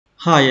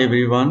Hi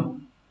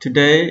everyone.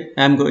 Today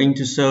I'm going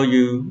to show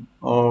you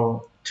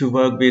or to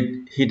work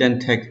with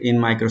hidden text in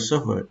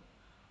Microsoft Word.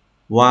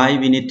 Why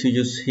we need to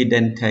use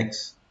hidden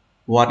text?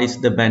 What is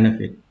the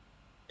benefit?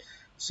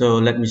 So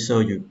let me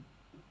show you.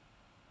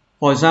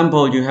 For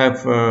example, you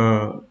have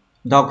a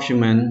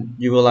document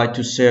you would like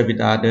to share with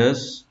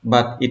others,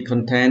 but it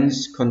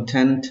contains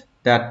content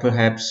that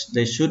perhaps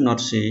they should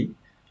not see.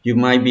 You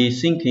might be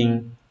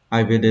thinking,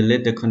 I will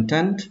delete the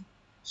content,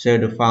 share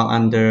the file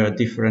under a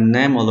different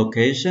name or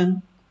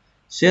location,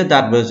 share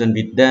that version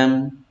with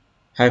them,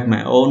 have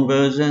my own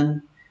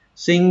version.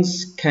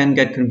 Things can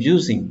get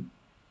confusing.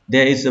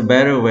 There is a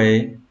better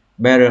way,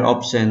 better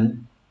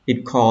option.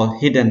 It's called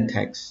hidden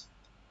text.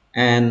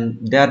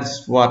 And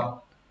that's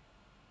what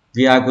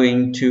we are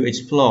going to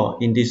explore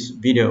in this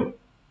video.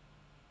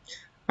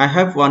 I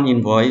have one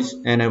invoice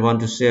and I want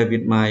to share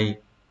with my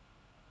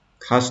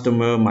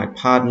customer, my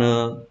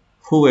partner,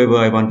 whoever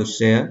I want to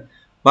share,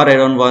 but I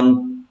don't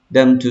want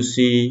them to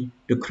see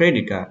the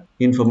credit card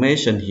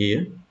information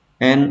here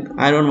and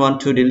I don't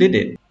want to delete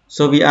it.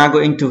 So we are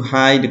going to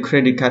hide the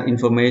credit card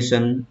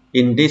information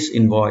in this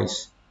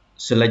invoice.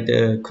 Select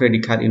the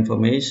credit card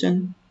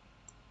information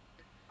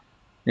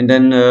and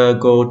then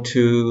go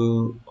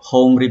to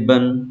home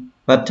ribbon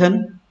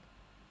button,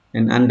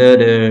 and under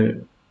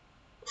the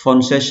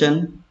font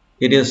section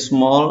it is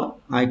small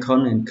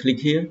icon and click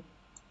here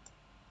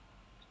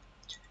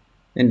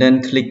and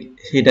then click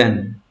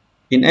hidden.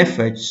 In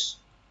effects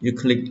you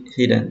click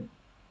hidden,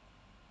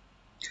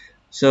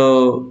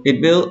 so it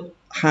will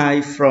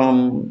hide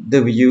from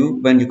the view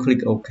when you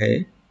click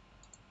OK.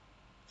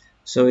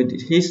 So it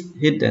is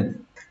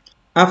hidden.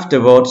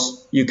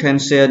 Afterwards, you can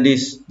share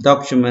this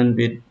document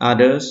with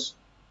others.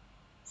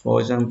 For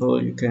example,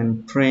 you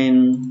can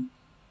print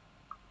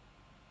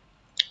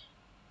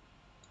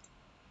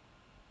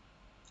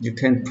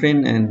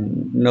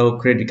and no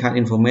credit card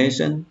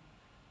information,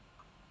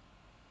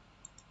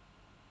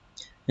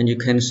 and you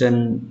can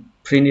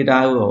print it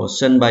out or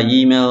send by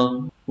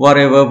email,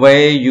 whatever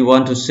way you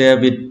want to share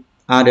with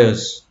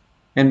others.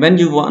 And when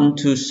you want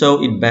to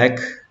show it back,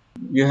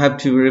 you have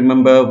to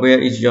remember where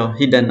is your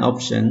hidden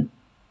option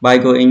by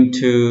going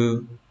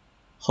to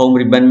home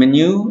ribbon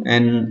menu,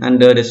 and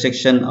under the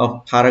section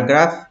of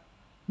paragraph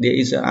there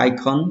is an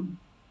icon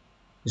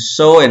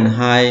show and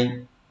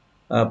hide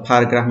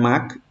paragraph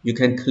mark. You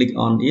can click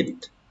on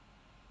it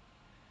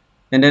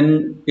and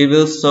then it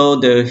will show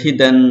the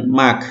hidden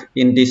mark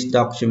in this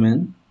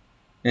document,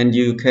 and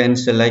you can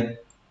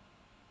select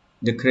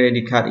the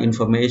credit card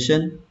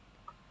information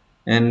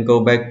and go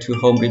back to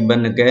home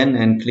ribbon again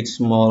and click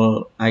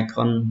small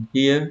icon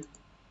here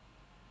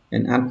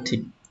and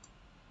untick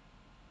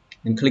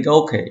and click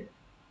OK.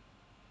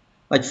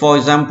 Like for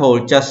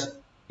example, just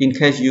in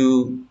case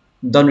you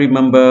don't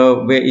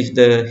remember where is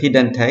the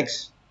hidden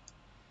text,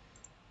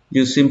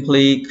 you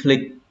simply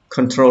click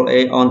Ctrl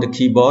A on the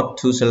keyboard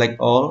to select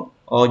all,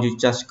 or you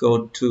just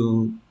go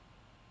to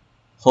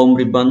home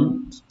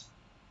ribbon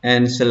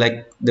and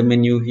select the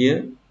menu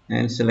here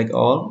and select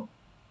all,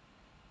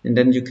 and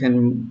then you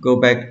can go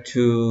back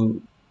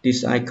to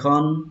this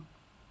icon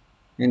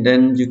and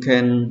then you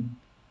can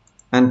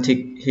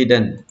untick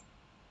hidden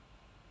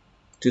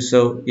to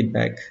show it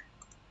back,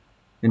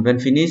 and when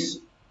finished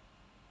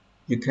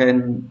you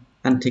can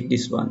untick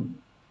this one,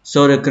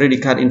 so the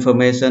credit card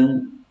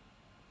information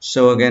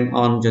show again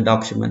on the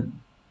document.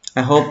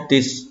 I hope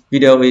this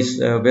video is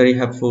very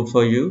helpful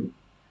for you.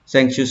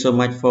 Thank you so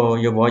much for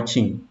your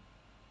watching.